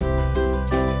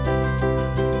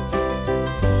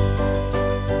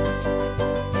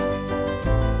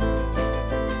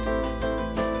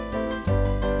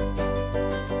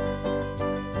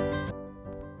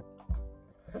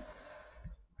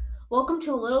Welcome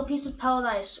to a little piece of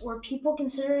paradise where people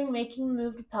considering making the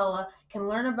move to Pella can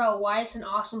learn about why it's an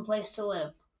awesome place to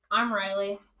live. I'm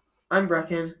Riley. I'm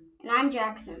Brecken. And I'm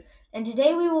Jackson. And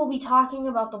today we will be talking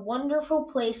about the wonderful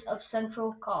place of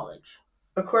Central College.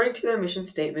 According to their mission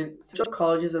statement, Central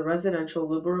College is a residential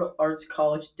liberal arts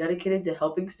college dedicated to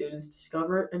helping students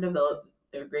discover and develop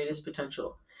their greatest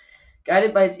potential.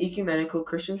 Guided by its ecumenical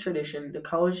Christian tradition, the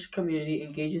college community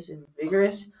engages in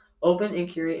vigorous, open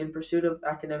inquiry in pursuit of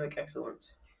academic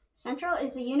excellence. Central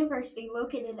is a university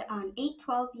located on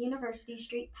 812 University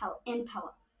Street in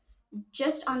Pella,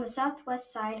 just on the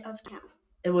southwest side of town.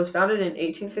 It was founded in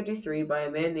 1853 by a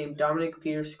man named Dominic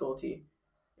Peter Schulte.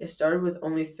 It started with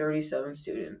only 37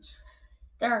 students.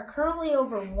 There are currently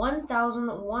over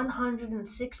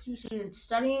 1,160 students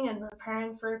studying and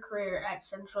preparing for a career at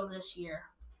Central this year.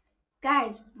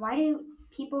 Guys, why do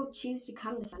people choose to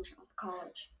come to Central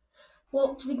College?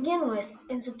 Well, to begin with,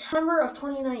 in September of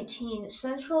 2019,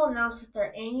 Central announced that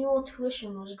their annual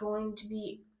tuition was going to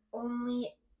be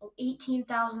only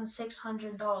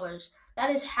 $18,600. That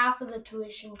is half of the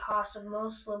tuition cost of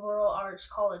most liberal arts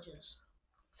colleges.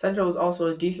 Central is also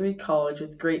a D3 college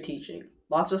with great teaching,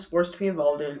 lots of sports to be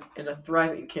involved in, and a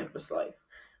thriving campus life.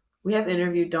 We have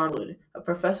interviewed Dawn Wood, a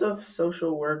professor of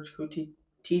social work who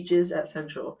teaches at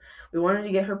Central. We wanted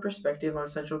to get her perspective on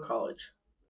Central College.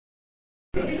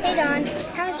 Hey Dawn,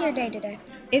 how's your day today?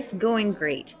 It's going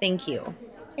great, thank you.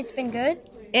 It's been good?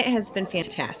 It has been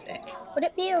fantastic. Would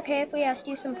it be okay if we asked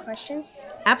you some questions?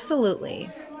 Absolutely.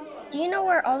 Do you know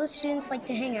where all the students like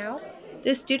to hang out?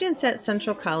 The students at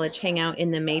Central College hang out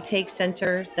in the Maytag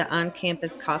Center, the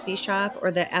on-campus coffee shop,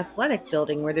 or the athletic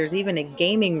building where there's even a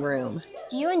gaming room.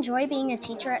 Do you enjoy being a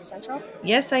teacher at Central?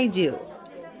 Yes, I do.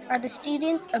 Are the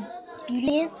students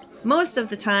obedient? Most of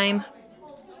the time.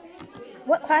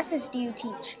 What classes do you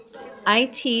teach? I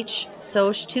teach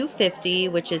Soc 250,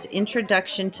 which is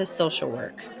Introduction to Social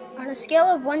Work. On a scale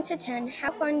of 1 to 10,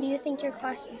 how fun do you think your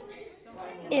classes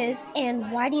is,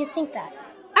 and why do you think that?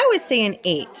 I would say an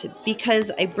 8 because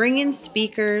I bring in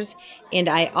speakers and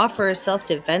I offer a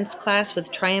self-defense class with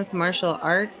Triumph Martial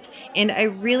Arts, and I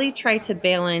really try to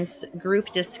balance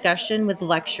group discussion with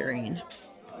lecturing.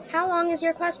 How long is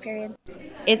your class period?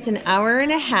 It's an hour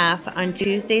and a half on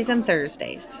Tuesdays and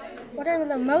Thursdays. What are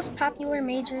the most popular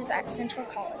majors at Central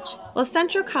College? Well,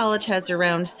 Central College has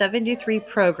around 73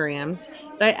 programs,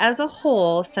 but as a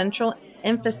whole, Central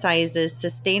emphasizes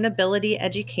sustainability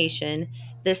education,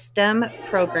 the STEM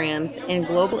programs, and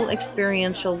global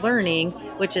experiential learning,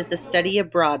 which is the study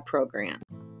abroad program.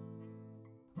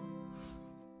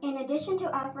 In addition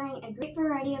to offering a great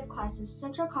variety of classes,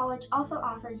 Central College also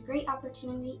offers great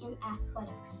opportunity in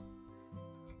athletics.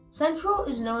 Central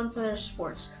is known for their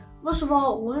sports, most of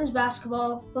all women's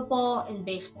basketball, football, and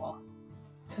baseball.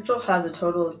 Central has a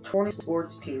total of 20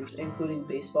 sports teams, including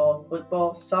baseball,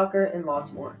 football, soccer, and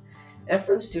lots more. And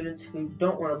for the students who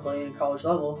don't want to play at college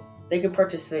level, they can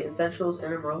participate in Central's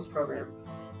intramurals program.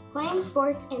 Playing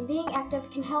sports and being active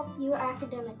can help you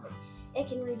academically. It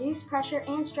can reduce pressure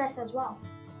and stress as well.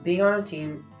 Being on a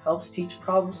team helps teach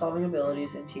problem-solving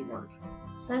abilities and teamwork.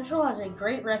 Central has a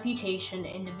great reputation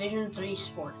in Division III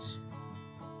sports.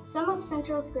 Some of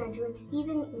Central's graduates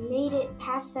even made it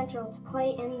past Central to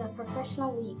play in the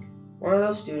professional league. One of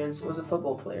those students was a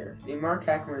football player named Mark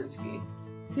Hakmarinsky.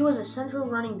 He was a Central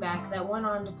running back that went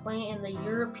on to play in the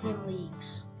European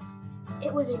leagues.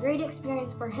 It was a great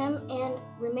experience for him and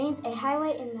remains a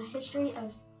highlight in the history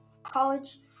of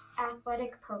college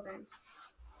athletic programs.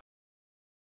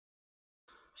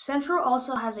 Central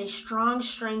also has a strong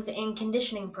strength and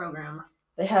conditioning program.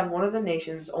 They have one of the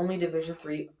nation's only Division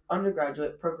III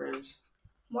undergraduate programs.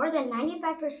 More than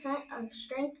 95% of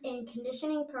strength and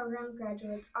conditioning program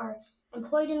graduates are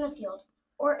employed in the field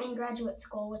or in graduate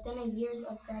school within a year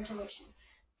of graduation.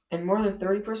 And more than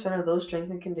 30% of those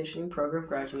strength and conditioning program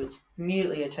graduates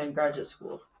immediately attend graduate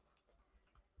school.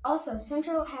 Also,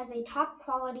 Central has a top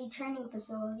quality training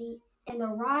facility in the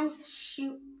Ron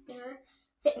Schuttner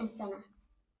Fitness Center.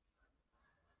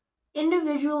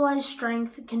 Individualized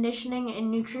strength, conditioning,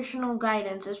 and nutritional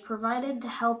guidance is provided to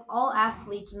help all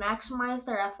athletes maximize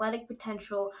their athletic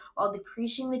potential while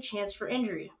decreasing the chance for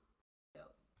injury.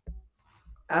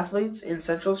 Athletes in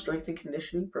Central Strength and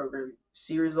Conditioning Program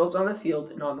see results on the field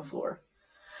and on the floor.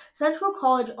 Central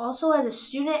College also has a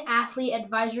Student Athlete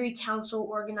Advisory Council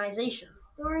organization.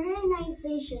 The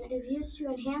organization is used to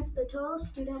enhance the total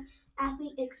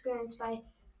student-athlete experience by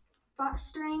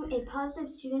fostering a positive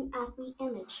student-athlete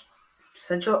image.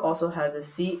 Central also has a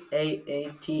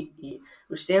CAATE,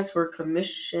 which stands for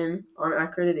Commission on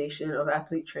Accreditation of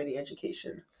Athlete Training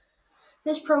Education.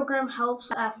 This program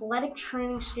helps athletic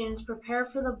training students prepare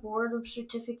for the Board of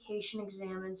Certification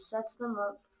exam and sets them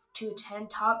up to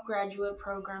attend top graduate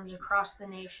programs across the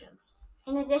nation.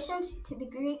 In addition to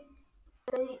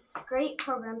these great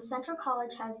programs, Central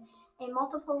College has a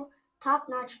multiple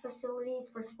top-notch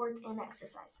facilities for sports and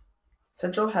exercise.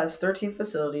 Central has 13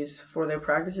 facilities for their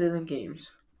practices and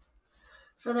games.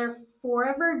 For their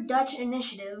Forever Dutch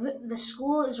initiative, the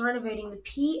school is renovating the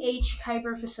P.H.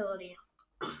 Kuiper facility.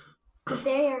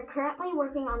 They are currently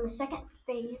working on the second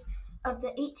phase of the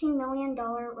 $18 million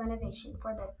renovation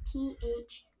for the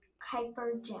P.H.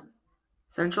 Kuiper gym.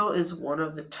 Central is one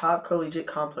of the top collegiate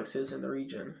complexes in the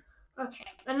region. Okay,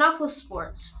 enough with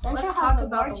sports. Central Let's has talk a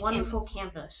about large the wonderful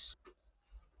campus.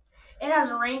 It has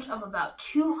a range of about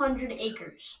 200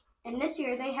 acres. And this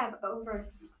year they have over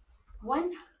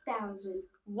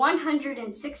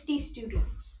 1,160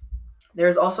 students. There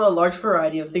is also a large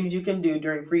variety of things you can do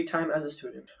during free time as a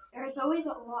student. There is always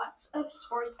lots of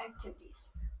sports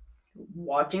activities.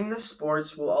 Watching the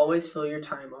sports will always fill your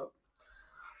time up.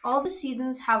 All the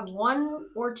seasons have one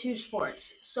or two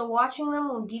sports, so watching them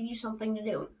will give you something to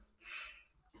do.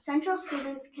 Central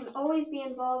students can always be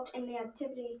involved in the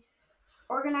activities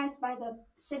organized by the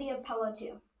city of Pella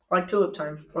too. Like Tulip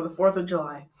Time or the 4th of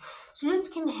July. Students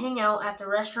can hang out at the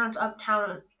restaurants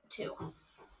uptown too.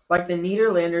 Like the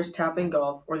Nederlanders Tap and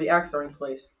Golf or the axe throwing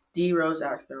place, D. Rose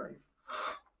Axe Throwing.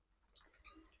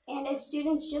 And if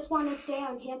students just want to stay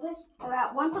on campus,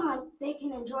 about once a month they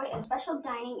can enjoy a special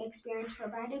dining experience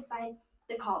provided by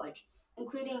the college,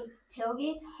 including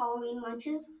tailgates, Halloween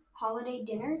lunches, holiday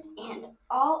dinners, and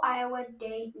all Iowa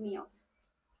Day meals.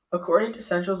 According to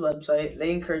Central's website,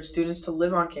 they encourage students to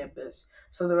live on campus,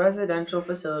 so the residential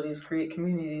facilities create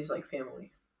communities like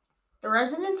family. The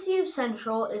residency of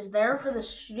Central is there for the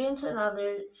students and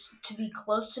others to be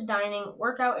close to dining,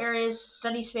 workout areas,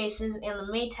 study spaces, and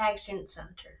the Maytag Student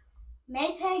Center.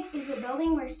 Maytag is a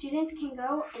building where students can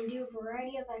go and do a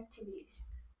variety of activities.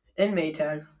 In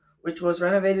Maytag, which was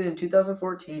renovated in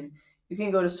 2014, you can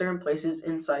go to certain places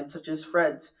inside, such as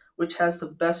Fred's, which has the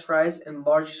best fries and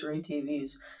large screen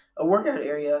TVs, a workout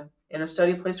area, and a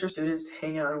study place for students to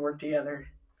hang out and work together.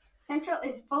 Central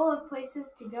is full of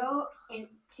places to go and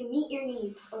to meet your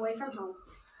needs away from home.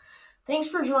 Thanks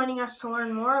for joining us to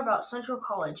learn more about Central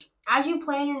College. As you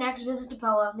plan your next visit to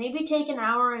Pella, maybe take an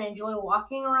hour and enjoy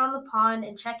walking around the pond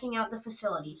and checking out the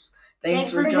facilities.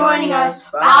 Thanks for joining us.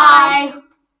 Bye.